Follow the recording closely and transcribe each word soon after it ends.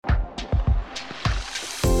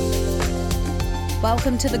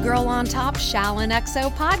Welcome to the Girl on Top Shallon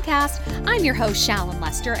XO podcast. I'm your host, Shallon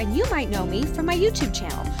Lester, and you might know me from my YouTube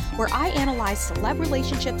channel, where I analyze celeb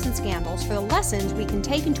relationships and scandals for the lessons we can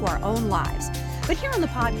take into our own lives. But here on the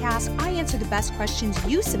podcast, I answer the best questions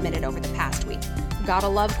you submitted over the past week. Got a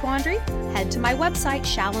love quandary? Head to my website,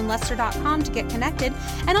 shallonlester.com, to get connected,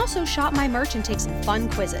 and also shop my merch and take some fun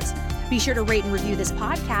quizzes. Be sure to rate and review this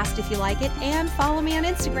podcast if you like it, and follow me on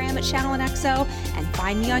Instagram at ShallonXO, and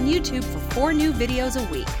find me on YouTube for 4 new videos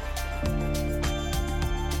a week.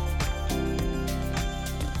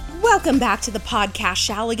 Welcome back to the podcast,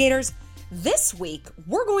 Shalligators. This week,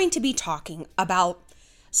 we're going to be talking about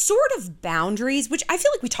sort of boundaries, which I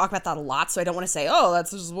feel like we talk about that a lot, so I don't want to say, oh,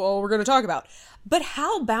 that's just what we're going to talk about, but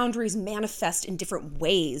how boundaries manifest in different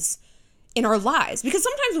ways in our lives. Because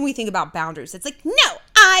sometimes when we think about boundaries, it's like, no,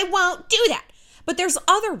 I won't do that. But there's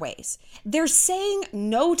other ways. There's saying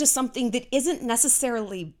no to something that isn't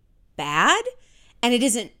necessarily bad, and it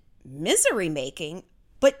isn't misery making,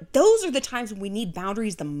 but those are the times when we need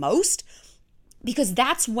boundaries the most, because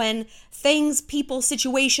that's when things, people,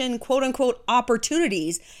 situation, quote unquote,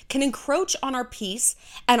 opportunities can encroach on our peace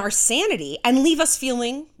and our sanity and leave us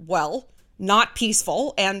feeling, well, not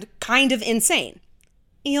peaceful and kind of insane.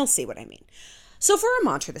 You'll see what I mean. So for our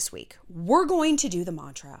mantra this week, we're going to do the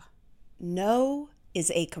mantra, no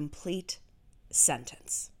is a complete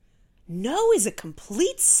sentence. No is a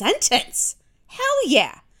complete sentence. Hell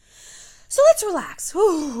yeah. So let's relax.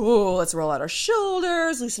 Ooh, let's roll out our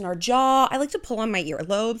shoulders, loosen our jaw. I like to pull on my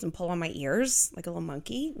earlobes and pull on my ears like a little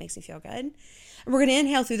monkey. Makes me feel good. And we're going to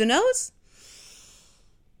inhale through the nose.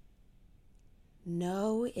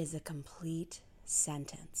 No is a complete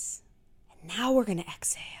sentence. And now we're going to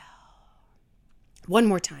exhale. One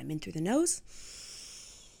more time, in through the nose.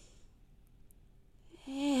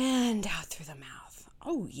 And out through the mouth.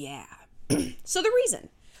 Oh, yeah. So the reason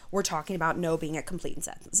we're talking about no being a complete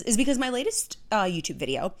sentence is because my latest YouTube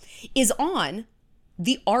video is on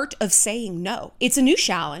the art of saying no. It's a new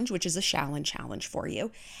challenge, which is a Shallon challenge for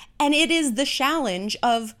you. And it is the challenge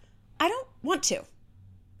of, I don't want to.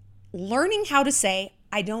 Learning how to say,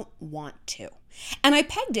 I don't want to. And I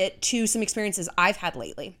pegged it to some experiences I've had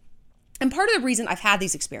lately. And part of the reason I've had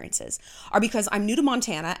these experiences are because I'm new to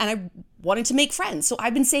Montana and I wanted to make friends. So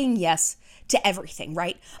I've been saying yes to everything,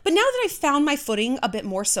 right? But now that I've found my footing a bit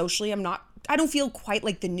more socially, I don't feel quite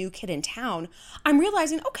like the new kid in town. I'm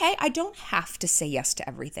realizing, okay, I don't have to say yes to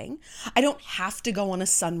everything. I don't have to go on a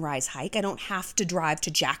sunrise hike. I don't have to drive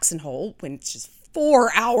to Jackson Hole when it's just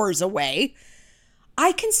 4 hours away.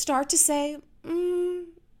 I can start to say,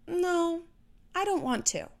 no, I don't want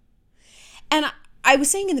to. And I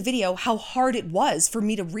was saying in the video how hard it was for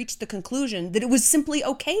me to reach the conclusion that it was simply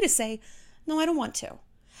okay to say, no, I don't want to.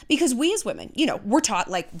 Because we as women, we're taught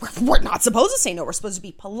like we're not supposed to say no. We're supposed to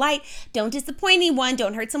be polite. Don't disappoint anyone.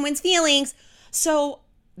 Don't hurt someone's feelings. So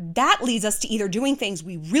that leads us to either doing things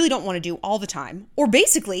we really don't want to do all the time, or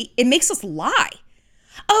basically it makes us lie.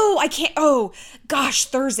 Oh, I can't. Oh, gosh,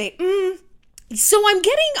 Thursday. So I'm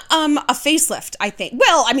getting a facelift, I think.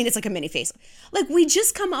 Well, I mean, it's like a mini facelift. Like, we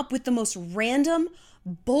just come up with the most random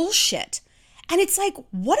bullshit. And it's like,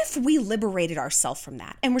 what if we liberated ourselves from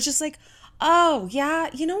that? And we're just like, oh, yeah,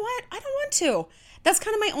 you know what? I don't want to. That's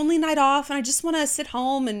kind of my only night off, and I just want to sit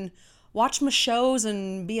home and watch my shows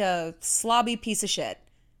and be a slobby piece of shit.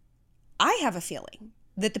 I have a feeling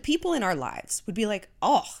that the people in our lives would be like,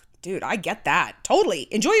 oh, dude, I get that. Totally.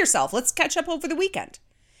 Enjoy yourself. Let's catch up over the weekend.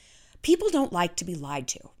 People don't like to be lied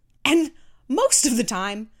to. And most of the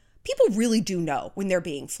time, people really do know when they're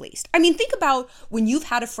being fleeced. I mean, think about when you've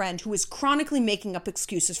had a friend who is chronically making up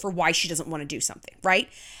excuses for why she doesn't want to do something, right?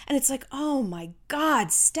 And it's like, oh my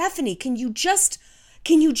God, Stephanie, can you just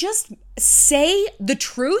say the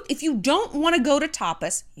truth? If you don't want to go to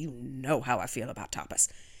tapas, you know how I feel about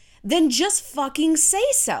tapas, then just fucking say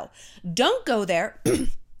so. Don't go there.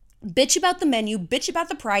 Bitch about the menu, bitch about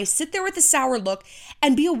the price, sit there with a sour look,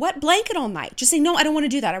 and be a wet blanket all night. Just say, no, I don't want to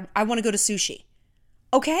do that. I want to go to sushi.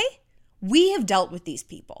 Okay? We have dealt with these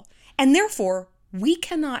people, and therefore, we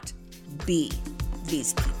cannot be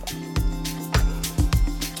these people.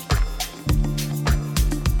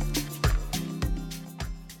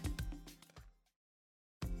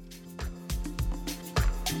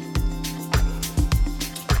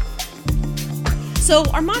 So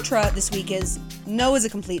our mantra this week is, no is a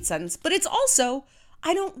complete sentence, but it's also,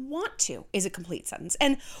 I don't want to is a complete sentence.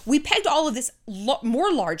 And we pegged all of this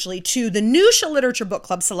more largely to the New Shell Literature Book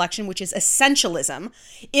Club selection, which is Essentialism.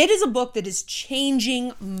 It is a book that is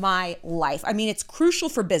changing my life. I mean, it's crucial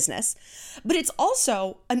for business, but it's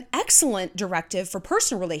also an excellent directive for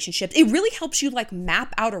personal relationships. It really helps you like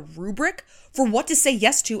map out a rubric for what to say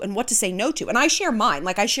yes to and what to say no to. And I share mine.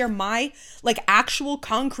 Like I share my like actual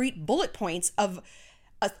concrete bullet points of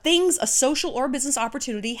things a social or business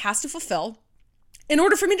opportunity has to fulfill in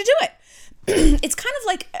order for me to do it. It's kind of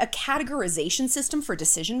like a categorization system for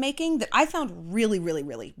decision making that I found really, really,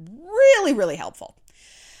 really, really, really helpful.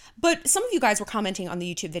 But some of you guys were commenting on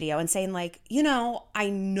the YouTube video and saying like, you know, I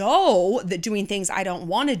know that doing things I don't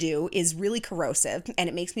want to do is really corrosive and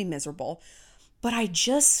it makes me miserable, but I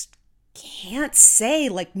just can't say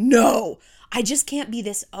like, no, I just can't be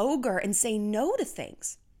this ogre and say no to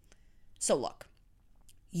things. So look,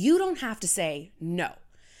 you don't have to say no.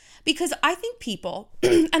 Because I think people,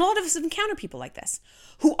 and a lot of us have encountered people like this,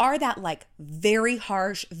 who are that like very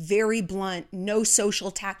harsh, very blunt, no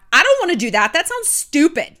social tact. I don't want to do that. That sounds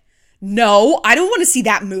stupid. No, I don't want to see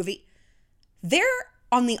that movie. They're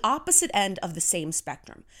on the opposite end of the same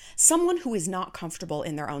spectrum. Someone who is not comfortable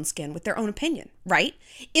in their own skin with their own opinion, right?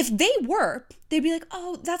 If they were, they'd be like,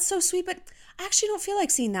 oh, that's so sweet, but I actually don't feel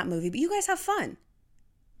like seeing that movie, but you guys have fun.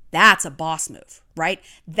 That's a boss move, right?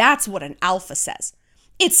 That's what an alpha says.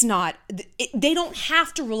 It's not, they don't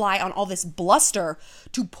have to rely on all this bluster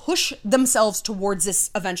to push themselves towards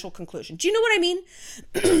this eventual conclusion. Do you know what I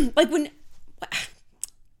mean? Like when,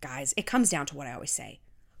 guys, it comes down to what I always say.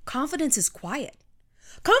 Confidence is quiet.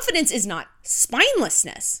 Confidence is not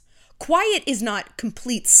spinelessness. Quiet is not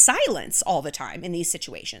complete silence all the time in these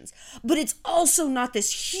situations, but it's also not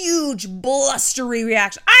this huge blustery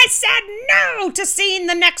reaction. I said no to seeing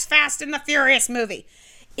the next Fast and the Furious movie.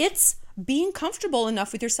 It's being comfortable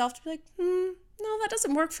enough with yourself to be like, no, that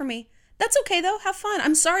doesn't work for me. That's okay though. Have fun.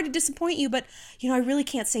 I'm sorry to disappoint you, but I really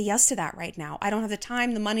can't say yes to that right now. I don't have the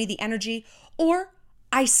time, the money, the energy, or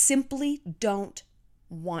I simply don't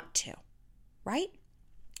want to, right?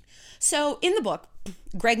 So in the book,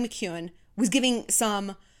 Greg McKeown was giving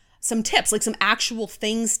some tips, like some actual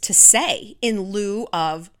things to say in lieu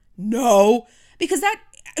of no, because that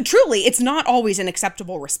truly, it's not always an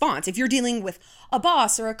acceptable response. If you're dealing with a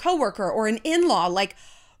boss or a coworker or an in-law, like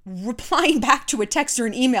replying back to a text or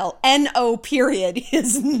an email, NO period,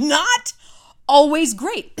 is not always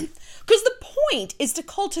great. Because the point is to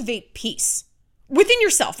cultivate peace within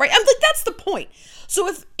yourself, right? I'm like, that's the point. So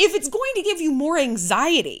if it's going to give you more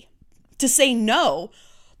anxiety to say no,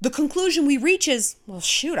 the conclusion we reach is, well,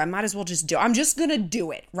 shoot, I might as well just I'm just going to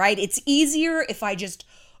do it, right? It's easier if I just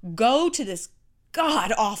go to this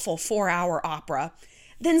god-awful 4-hour opera,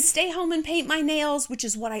 then stay home and paint my nails, which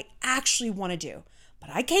is what I actually want to do. But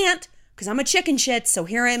I can't because I'm a chicken shit, so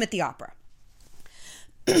here I am at the opera.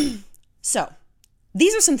 So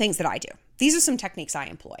these are some things that I do. These are some techniques I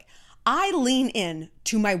employ. I lean in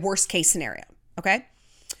to my worst case scenario, okay?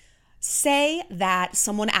 Say that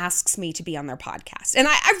someone asks me to be on their podcast. And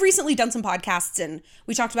I've recently done some podcasts, and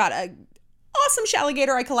we talked about an awesome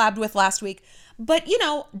Shalligator I collabed with last week. But,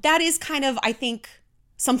 that is kind of, I think,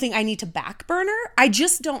 something I need to back burner. I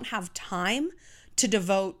just don't have time to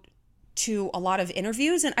devote to a lot of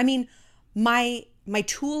interviews. And I mean, my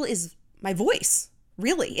tool is my voice,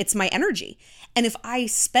 really. It's my energy. And if I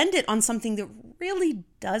spend it on something that really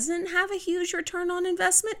doesn't have a huge return on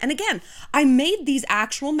investment, and again, I made these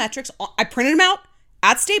actual metrics. I printed them out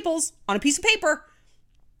at Staples on a piece of paper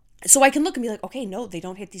so I can look and be like, okay, no, they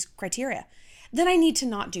don't hit these criteria. Then I need to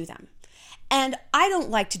not do them. And I don't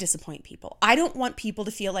like to disappoint people. I don't want people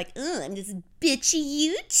to feel like, oh, I'm this bitchy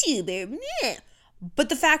YouTuber. Meh. But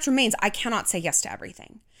the fact remains, I cannot say yes to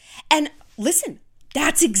everything. And listen,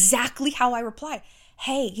 that's exactly how I reply.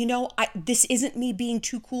 Hey, this isn't me being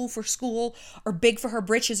too cool for school or big for her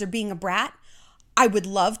britches or being a brat. I would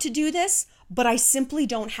love to do this, but I simply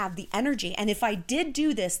don't have the energy. And if I did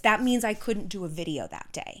do this, that means I couldn't do a video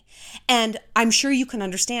that day. And I'm sure you can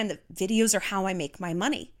understand that videos are how I make my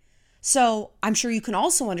money. So I'm sure you can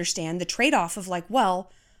also understand the trade-off of like,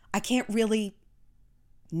 well, I can't really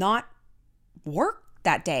not work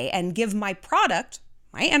that day and give my product,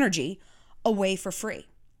 my energy, away for free.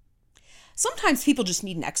 Sometimes people just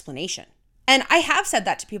need an explanation. And I have said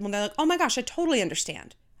that to people and they're like, oh my gosh, I totally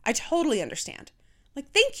understand. I totally understand. Like,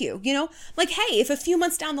 thank you. Like, hey, if a few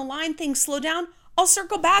months down the line things slow down, I'll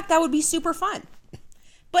circle back. That would be super fun.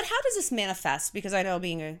 But how does this manifest? Because I know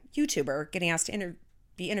being a YouTuber, getting asked to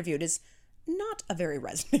be interviewed is not a very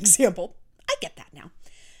resonant example. I get that now.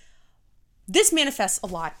 this manifests a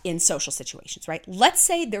lot in social situations, right? Let's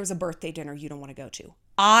say there's a birthday dinner you don't want to go to.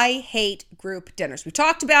 I hate group dinners. We've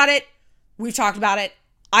talked about it.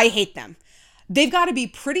 I hate them. They've got to be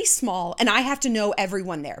pretty small, and I have to know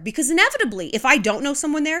everyone there, because inevitably, if I don't know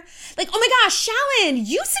someone there, like, oh my gosh, Shallon,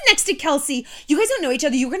 you sit next to Kelsey. You guys don't know each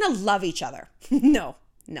other. You're going to love each other. No.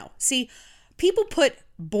 See, people put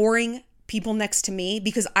boring people next to me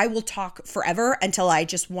because I will talk forever until I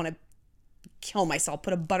just want to kill myself,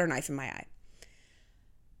 put a butter knife in my eye.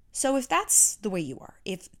 So if that's the way you are,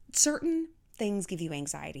 if certain things give you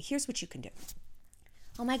anxiety, here's what you can do.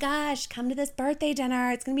 Oh my gosh, come to this birthday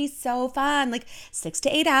dinner. It's going to be so fun. Like 6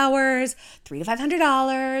 to 8 hours, $300 to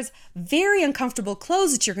 $500, very uncomfortable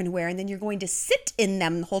clothes that you're going to wear. And then you're going to sit in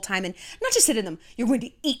them the whole time, and not just sit in them, you're going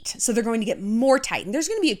to eat. So they're going to get more tight. And there's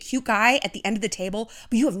going to be a cute guy at the end of the table,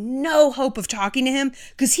 but you have no hope of talking to him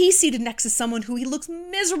because he's seated next to someone who he looks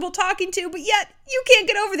miserable talking to, but yet you can't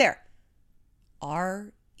get over there.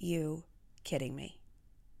 Are you kidding me?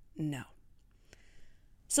 No.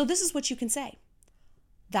 So this is what you can say.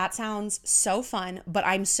 That sounds so fun, but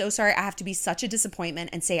I'm so sorry. I have to be such a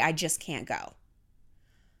disappointment and say I just can't go.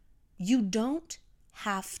 You don't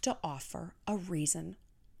have to offer a reason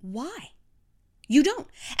why. You don't.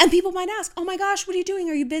 And people might ask, oh my gosh, what are you doing?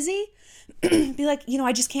 Are you busy? Be like,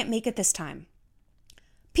 I just can't make it this time.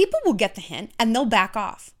 People will get the hint and they'll back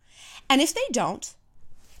off. And if they don't,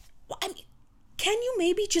 can you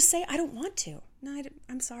maybe just say, I don't want to? No,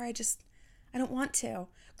 I'm sorry. I don't want to.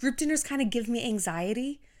 Group dinners kind of give me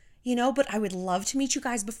anxiety, but I would love to meet you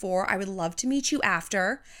guys before. I would love to meet you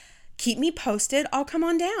after. Keep me posted. I'll come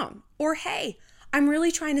on down. Or, hey, I'm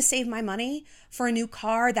really trying to save my money for a new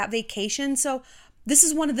car, that vacation. So this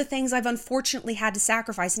is one of the things I've unfortunately had to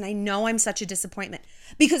sacrifice. And I know I'm such a disappointment,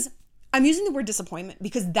 because I'm using the word disappointment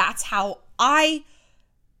because that's how I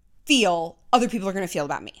feel other people are going to feel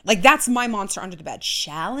about me. Like, that's my monster under the bed.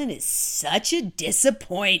 Shallon is such a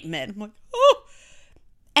disappointment. I'm like, oh.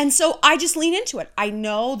 And so I just lean into it. I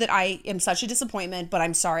know that I am such a disappointment, but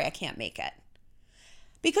I'm sorry I can't make it.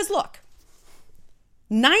 Because look,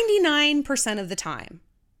 99% of the time,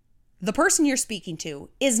 the person you're speaking to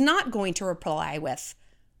is not going to reply with,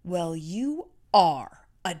 well, you are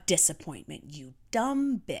a disappointment, you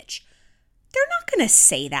dumb bitch. They're not going to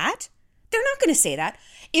say that. They're not going to say that.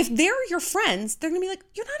 If they're your friends, they're going to be like,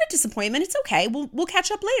 you're not a disappointment. It's okay. We'll catch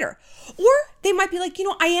up later. Or they might be like,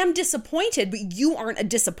 I am disappointed, but you aren't a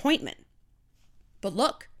disappointment. But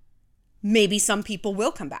look, maybe some people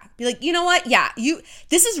will come back. Be like, you know what? Yeah,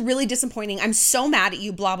 this is really disappointing. I'm so mad at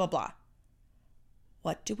you, blah, blah, blah.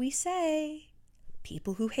 What do we say?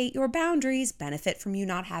 People who hate your boundaries benefit from you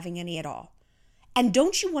not having any at all. And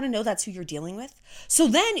don't you want to know that's who you're dealing with? So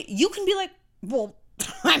then you can be like, well,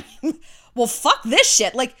 fuck this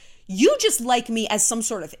shit. Like, you just like me as some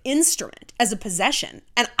sort of instrument, as a possession,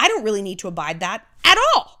 and I don't really need to abide that at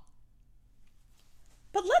all.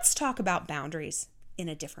 But let's talk about boundaries in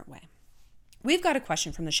a different way. We've got a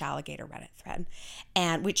question from the Shalligator Reddit thread,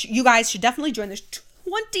 and which you guys should definitely join. There's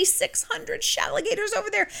 2,600 Shalligators over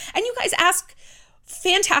there, and you guys ask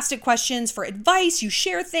fantastic questions for advice. You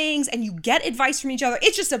share things, and you get advice from each other.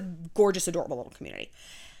 It's just a gorgeous, adorable little community.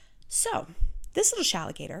 So this little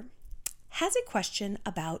Shalligator has a question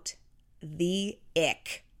about the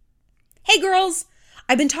ick. Hey girls,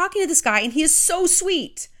 I've been talking to this guy and he is so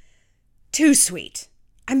sweet. Too sweet.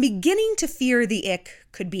 I'm beginning to fear the ick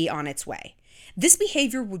could be on its way. This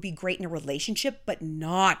behavior would be great in a relationship, but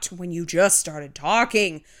not when you just started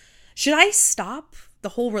talking. Should I stop the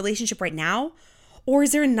whole relationship right now? Or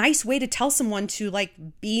is there a nice way to tell someone to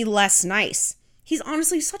be less nice? He's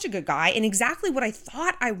honestly such a good guy and exactly what I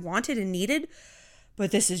thought I wanted and needed,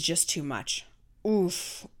 but this is just too much.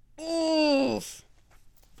 Oof. If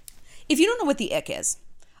you don't know what the ick is,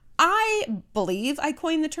 I believe I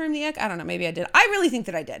coined the term the ick. I don't know, maybe I did. I really think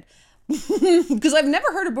that I did because I've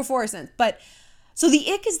never heard it before or since. But so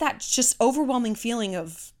the ick is that just overwhelming feeling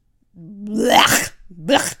of blech,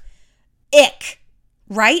 blech, ick,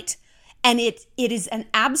 right? And it is an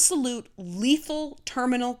absolute lethal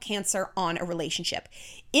terminal cancer on a relationship.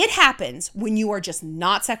 It happens when you are just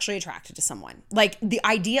not sexually attracted to someone. Like, the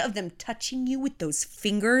idea of them touching you with those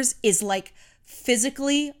fingers is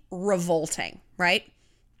physically revolting, right?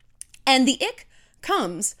 And the ick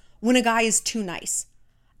comes when a guy is too nice.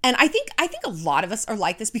 And I think a lot of us are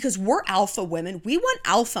like this because we're alpha women. We want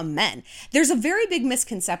alpha men. There's a very big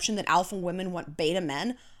misconception that alpha women want beta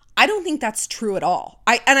men. I don't think that's true at all.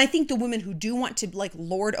 I think the women who do want to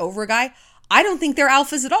lord over a guy, I don't think they're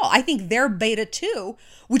alphas at all. I think they're beta too,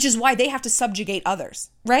 which is why they have to subjugate others,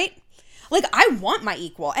 right? I want my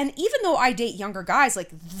equal. And even though I date younger guys,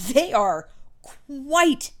 they are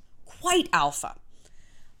quite alpha.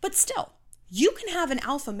 But still, you can have an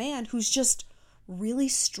alpha man who's just really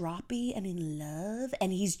stroppy and in love,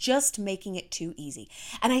 and he's just making it too easy.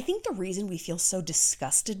 And I think the reason we feel so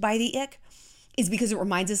disgusted by the ick is because it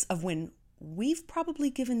reminds us of when we've probably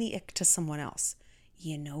given the ick to someone else.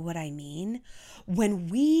 You know what I mean? When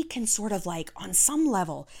we can sort of like, on some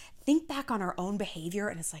level, think back on our own behavior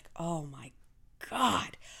and it's like, oh my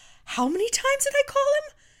God, how many times did I call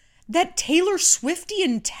him? That Taylor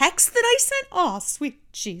Swiftian text that I sent? Oh,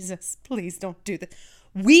 sweet Jesus, please don't do that.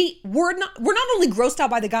 We're not only grossed out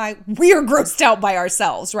by the guy, we are grossed out by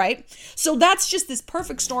ourselves, right? So that's just this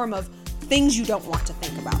perfect storm of things you don't want to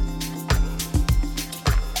think about.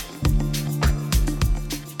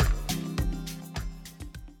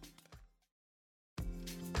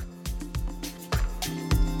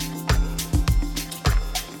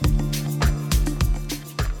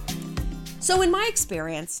 So in my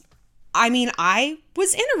experience, I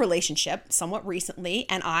was in a relationship somewhat recently,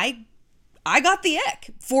 and I got the ick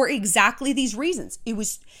for exactly these reasons. He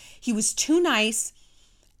was too nice,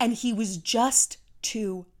 and he was just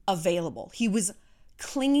too available. He was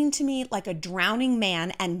clinging to me like a drowning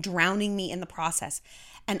man and drowning me in the process.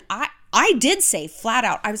 And I did say flat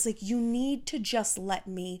out, I was like, you need to just let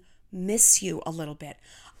me miss you a little bit.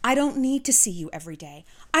 I don't need to see you every day.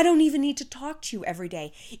 I don't even need to talk to you every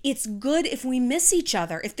day. It's good if we miss each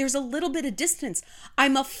other, if there's a little bit of distance.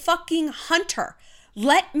 I'm a fucking hunter.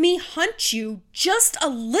 Let me hunt you just a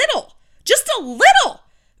little. Just a little.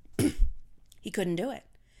 He couldn't do it.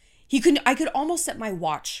 I could almost set my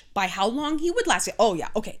watch by how long he would last. Oh yeah,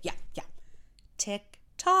 okay, yeah. Tick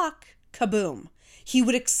tock, kaboom. He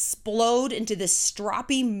would explode into this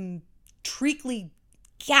stroppy, treacly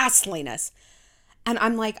ghastliness. And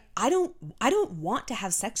I'm like, I don't want to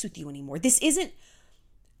have sex with you anymore.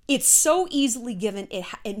 It's so easily given,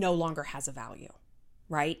 it no longer has a value,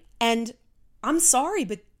 right? And I'm sorry,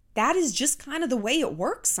 but that is just kind of the way it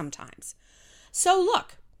works sometimes. So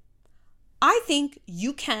look, I think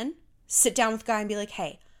you can sit down with a guy and be like,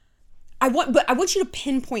 hey, I want you to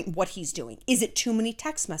pinpoint what he's doing. Is it too many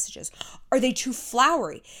text messages? Are they too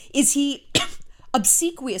flowery? Is he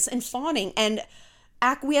obsequious and fawning and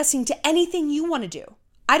acquiescing to anything you want to do?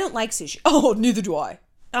 I don't like sushi. Oh, neither do I.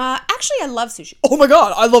 Actually, I love sushi. Oh my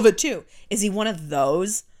God, I love it too. Is he one of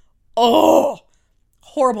those? Oh,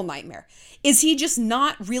 horrible nightmare. Is he just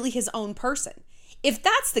not really his own person? If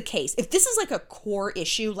that's the case, if this is like a core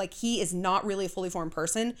issue, like he is not really a fully formed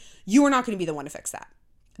person, you are not going to be the one to fix that.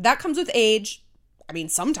 That comes with age.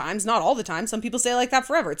 Sometimes, not all the time. Some people stay like that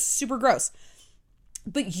forever. It's super gross.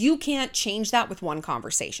 But you can't change that with one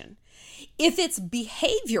conversation. If it's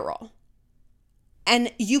behavioral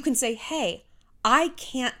and you can say, hey, I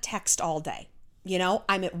can't text all day.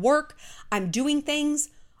 I'm at work, I'm doing things.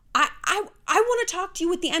 I want to talk to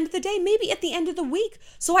you at the end of the day, maybe at the end of the week.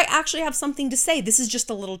 So I actually have something to say. This is just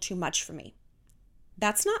a little too much for me.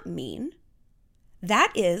 That's not mean.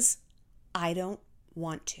 That is, I don't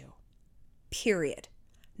want to. Period.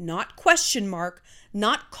 Not question mark,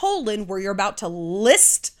 not colon, where you're about to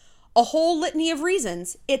list a whole litany of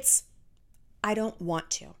reasons. It's, I don't want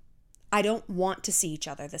to. I don't want to see each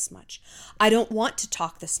other this much. I don't want to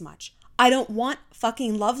talk this much. I don't want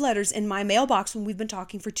fucking love letters in my mailbox when we've been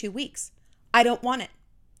talking for 2 weeks. I don't want it.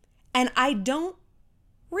 And I don't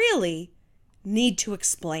really need to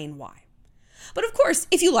explain why. But of course,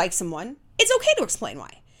 if you like someone, it's okay to explain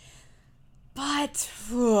why. But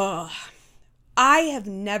I have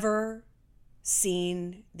never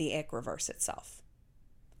seen the ick reverse itself.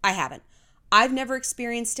 I haven't. I've never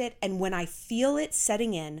experienced it. And when I feel it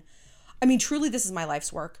setting in, truly, this is my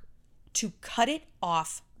life's work, to cut it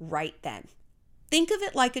off right then. Think of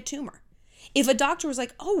it like a tumor. If a doctor was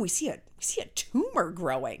like, oh, we see a tumor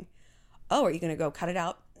growing. Oh, are you going to go cut it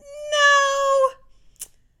out?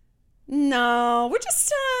 No, we're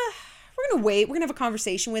just, we're going to wait. We're going to have a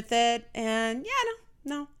conversation with it. And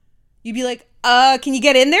no. You'd be like, can you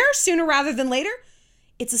get in there sooner rather than later?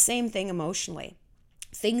 It's the same thing emotionally.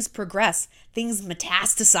 Things progress, things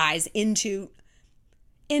metastasize into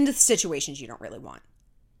situations you don't really want.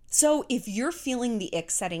 So if you're feeling the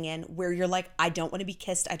ick setting in where you're like, I don't want to be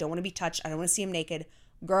kissed, I don't want to be touched, I don't want to see him naked,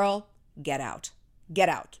 girl, get out. Get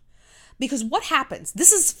out. Because what happens?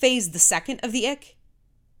 This is phase the second of the ick.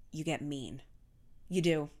 You get mean. You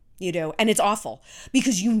do. And it's awful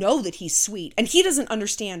because you know that he's sweet and he doesn't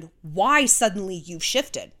understand why suddenly you've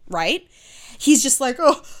shifted, right? He's just like,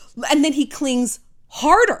 oh, and then he clings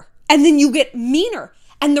harder and then you get meaner.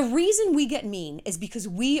 And the reason we get mean is because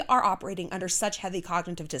we are operating under such heavy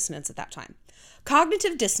cognitive dissonance at that time.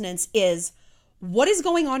 Cognitive dissonance is what is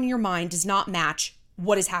going on in your mind does not match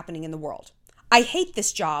what is happening in the world. I hate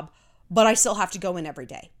this job. but I still have to go in every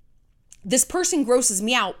day. This person grosses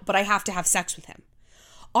me out, but I have to have sex with him.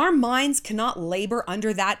 Our minds cannot labor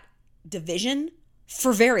under that division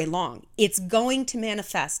for very long. It's going to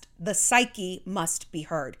manifest. The psyche must be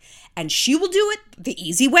heard. And she will do it the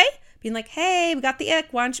easy way, being like, hey, we got the ick.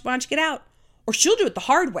 Why don't you get out? Or she'll do it the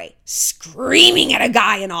hard way, screaming at a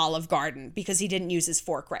guy in Olive Garden because he didn't use his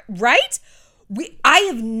fork right. Right? I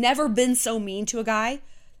have never been so mean to a guy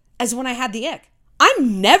as when I had the ick.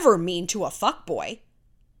 I'm never mean to a fuckboy.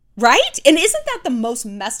 Right? And isn't that the most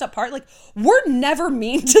messed up part? Like, we're never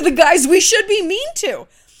mean to the guys we should be mean to.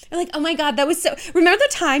 And like, oh my God, that was so... Remember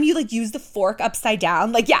the time you like use the fork upside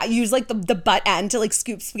down? Like, yeah, use like the butt end to like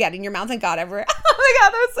scoop spaghetti in your mouth and got everywhere. Oh my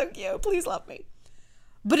God, that was so cute. Please love me.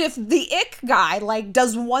 But if the ick guy like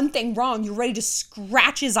does one thing wrong, you're ready to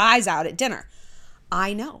scratch his eyes out at dinner.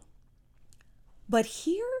 I know. But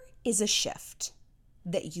here is a shift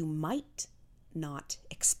that you might not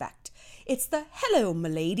expect. It's the hello,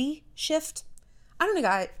 milady shift. I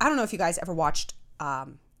don't know if you guys ever watched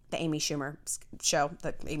the Amy Schumer show,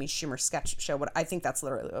 the Amy Schumer sketch show. What I think that's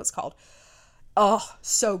literally what it's called. Oh,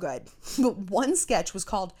 so good. But one sketch was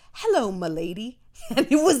called Hello, Milady. And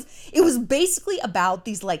it was basically about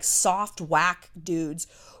these like soft whack dudes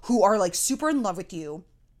who are like super in love with you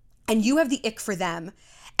and you have the ick for them.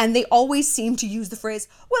 And they always seem to use the phrase,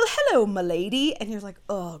 well, hello, milady. And you're like,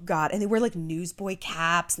 oh God. And they wear like newsboy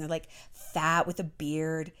caps and they're like fat with a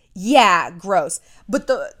beard. Yeah, gross. But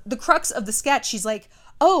the crux of the sketch, she's like,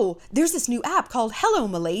 oh, there's this new app called Hello,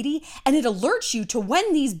 Milady, and it alerts you to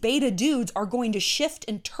when these beta dudes are going to shift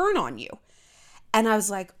and turn on you. And I was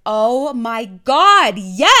like, oh my God,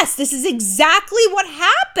 yes, this is exactly what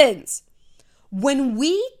happens. When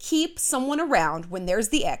we keep someone around, when there's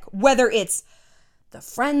the ick, whether it's the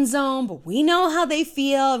friend zone, but we know how they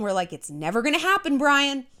feel, and we're like, it's never going to happen,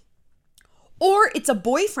 Brian. Or it's a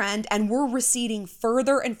boyfriend, and we're receding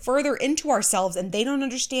further and further into ourselves, and they don't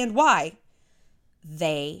understand why.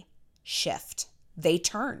 They shift. They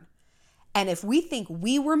turn. And if we think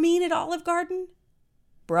we were mean at Olive Garden,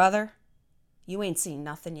 brother, you ain't seen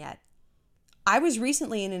nothing yet. I was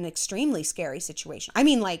recently in an extremely scary situation. I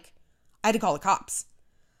mean, like, I had to call the cops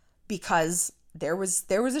because there was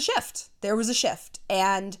a shift. There was a shift.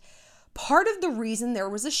 And part of the reason there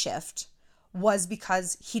was a shift was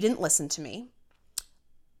because he didn't listen to me.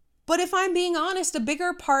 But if I'm being honest, a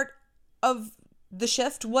bigger part of the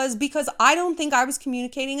shift was because I don't think I was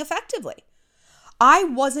communicating effectively. I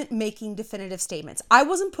wasn't making definitive statements. I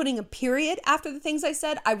wasn't putting a period after the things I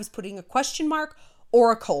said. I was putting a question mark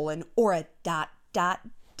or a colon or a ...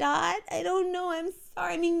 I don't know. I'm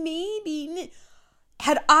sorry. I mean, maybe.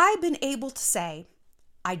 Had I been able to say,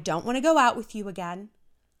 I don't want to go out with you again.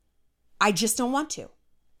 I just don't want to.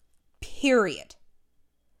 Period.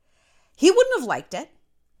 He wouldn't have liked it.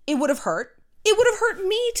 It would have hurt. It would have hurt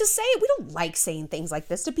me to say it. We don't like saying things like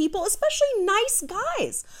this to people, especially nice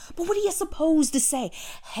guys. But what are you supposed to say?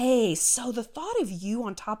 Hey, so the thought of you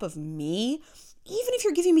on top of me, even if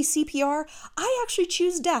you're giving me CPR, I actually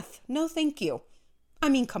choose death. No, thank you. I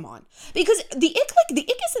mean, come on. Because the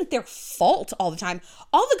ick isn't their fault all the time.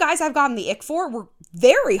 All the guys I've gotten the ick for were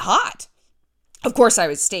very hot. Of course,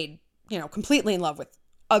 I stayed, completely in love with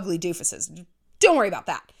ugly doofuses. Don't worry about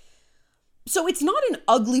that. So it's not an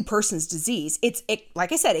ugly person's disease.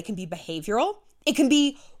 Like I said, it can be behavioral. It can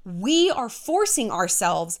be we are forcing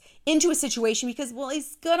ourselves into a situation because, well,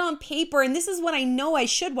 it's good on paper and this is what I know I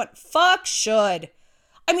should. What fuck should?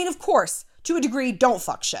 I mean, of course, to a degree, don't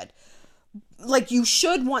fuck should. Like you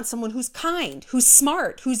should want someone who's kind, who's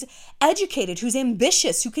smart, who's educated, who's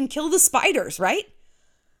ambitious, who can kill the spiders, right?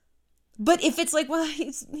 But if it's like, well,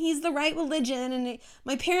 he's the right religion and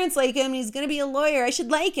my parents like him, he's going to be a lawyer, I should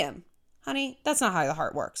like him. Honey, that's not how the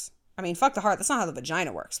heart works. I mean, fuck the heart. That's not how the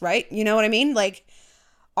vagina works, right? You know what I mean? Like,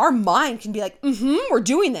 our mind can be like, we're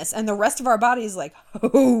doing this. And the rest of our body is like,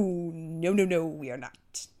 oh, no, we are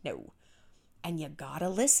not. No. And you gotta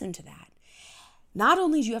listen to that. Not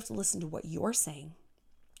only do you have to listen to what you're saying,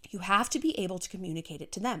 you have to be able to communicate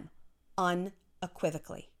it to them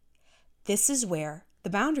unequivocally. This is where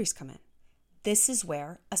the boundaries come in. This is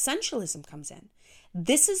where essentialism comes in.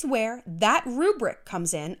 This is where that rubric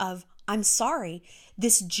comes in of, I'm sorry,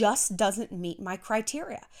 this just doesn't meet my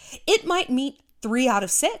criteria. It might meet 3 out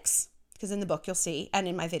of 6, because in the book you'll see, and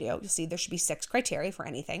in my video, you'll see there should be 6 criteria for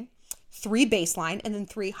anything, 3 baseline, and then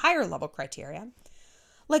 3 higher level criteria.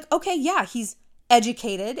 Like, okay, yeah, he's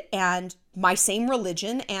educated and my same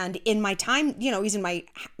religion and in my time, he's in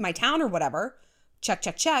my town or whatever,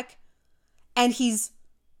 check. And he's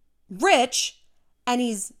rich and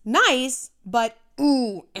he's nice, but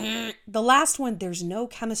the last one, there's no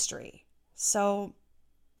chemistry. So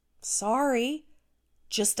Sorry,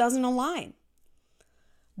 just doesn't align.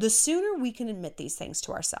 The sooner we can admit these things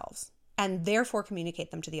to ourselves and therefore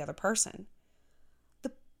communicate them to the other person,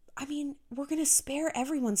 we're going to spare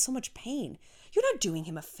everyone so much pain. You're not doing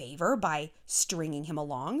him a favor by stringing him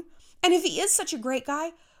along. And if he is such a great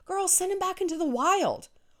guy, girl, send him back into the wild.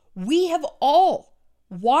 We have all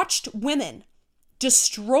watched women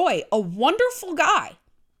destroy a wonderful guy.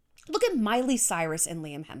 Look at Miley Cyrus and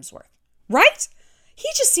Liam Hemsworth, right? He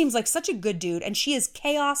just seems like such a good dude, and she is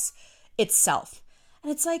chaos itself.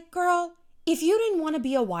 And it's like, girl, if you didn't want to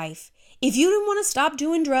be a wife, if you didn't want to stop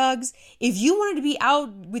doing drugs, if you wanted to be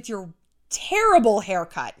out with your terrible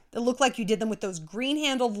haircut that looked like you did them with those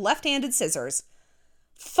green-handled left-handed scissors,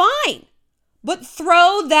 fine. But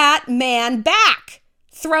throw that man back.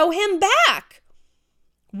 Throw him back.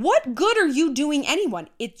 What good are you doing anyone?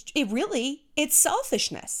 It's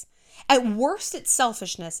selfishness. At worst, it's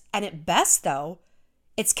selfishness. And at best, though,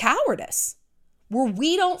 it's cowardice. Where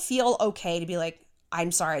we don't feel okay to be like,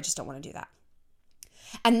 I'm sorry, I just don't want to do that.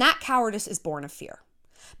 And that cowardice is born of fear.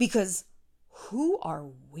 Because who are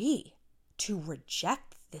we to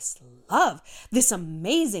reject this love? This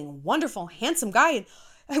amazing, wonderful, handsome guy.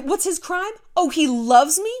 And what's his crime? Oh, he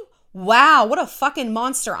loves me? Wow, what a fucking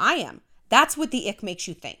monster I am. That's what the ick makes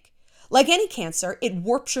you think. Like any cancer, it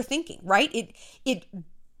warps your thinking, right? It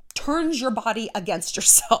turns your body against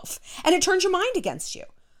yourself. And it turns your mind against you.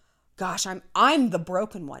 Gosh, I'm the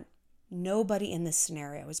broken one. Nobody in this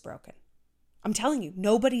scenario is broken. I'm telling you,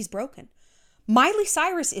 nobody's broken. Miley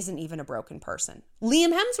Cyrus isn't even a broken person.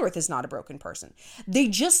 Liam Hemsworth is not a broken person. They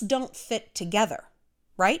just don't fit together,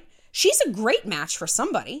 right? She's a great match for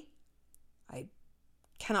somebody. I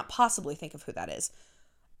cannot possibly think of who that is.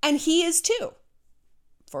 And he is too.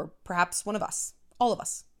 For perhaps one of us. All of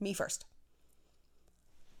us. Me first.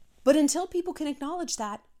 But until people can acknowledge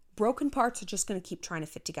that, broken parts are just going to keep trying to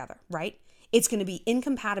fit together, right? It's going to be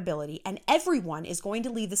incompatibility, and everyone is going to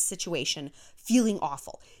leave this situation feeling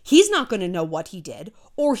awful. He's not going to know what he did,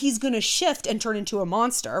 or he's going to shift and turn into a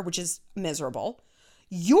monster, which is miserable.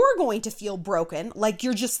 You're going to feel broken, like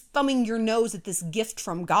you're just thumbing your nose at this gift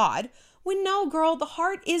from God, when no, girl, the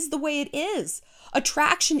heart is the way it is.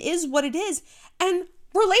 Attraction is what it is, and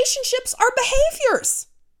relationships are behaviors.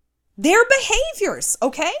 They're behaviors,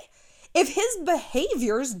 okay? If his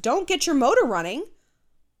behaviors don't get your motor running,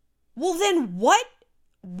 well, then what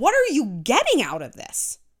are you getting out of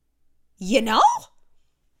this? You know?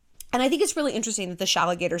 And I think it's really interesting that the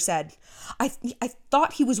Shalligator said, I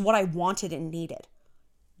thought he was what I wanted and needed.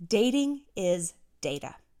 Dating is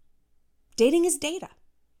data. Dating is data.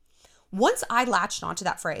 Once I latched onto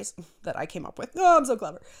that phrase that I came up with, oh, I'm so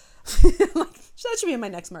clever. Like, that should be in my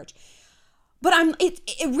next merch. But it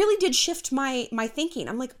really did shift my thinking.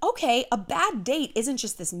 I'm like, okay, a bad date isn't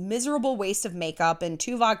just this miserable waste of makeup and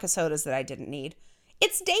 2 vodka sodas that I didn't need.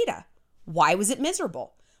 It's data. Why was it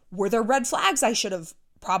miserable? Were there red flags I should have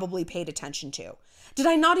probably paid attention to? Did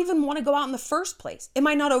I not even want to go out in the first place? Am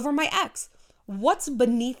I not over my ex? What's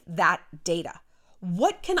beneath that data?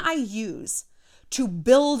 What can I use to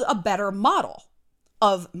build a better model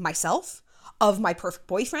of myself, of my perfect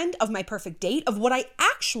boyfriend, of my perfect date, of what I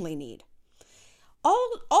actually need?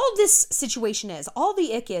 All this situation is, all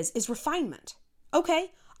the ick is refinement.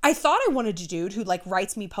 Okay, I thought I wanted a dude who like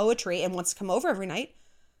writes me poetry and wants to come over every night.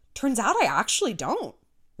 Turns out I actually don't.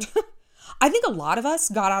 I think a lot of us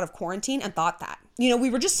got out of quarantine and thought that. You know,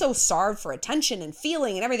 we were just so starved for attention and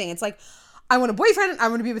feeling and everything. It's like, I want a boyfriend, I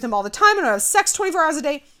want to be with him all the time, and I have sex 24 hours a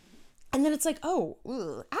day. And then it's like,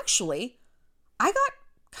 oh, actually, I got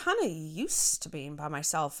kind of used to being by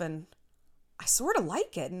myself, and I sort of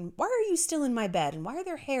like it. And why are you still in my bed? And why are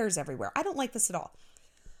there hairs everywhere? I don't like this at all.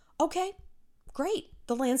 Okay, great.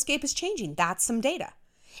 The landscape is changing. That's some data.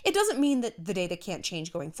 It doesn't mean that the data can't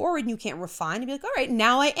change going forward and you can't refine and be like, all right,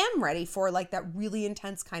 now I am ready for like that really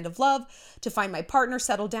intense kind of love to find my partner,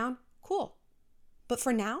 settle down. Cool. But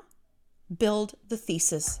for now, build the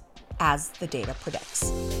thesis as the data predicts.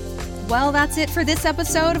 Well, that's it for this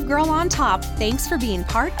episode of Girl on Top. Thanks for being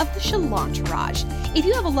part of the Shalantarage. If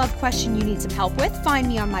you have a love question you need some help with, find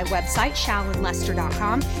me on my website,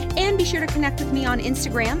 ShallonLester.com, and be sure to connect with me on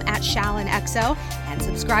Instagram at ShallonXO and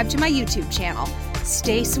subscribe to my YouTube channel.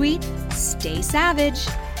 Stay sweet, stay savage.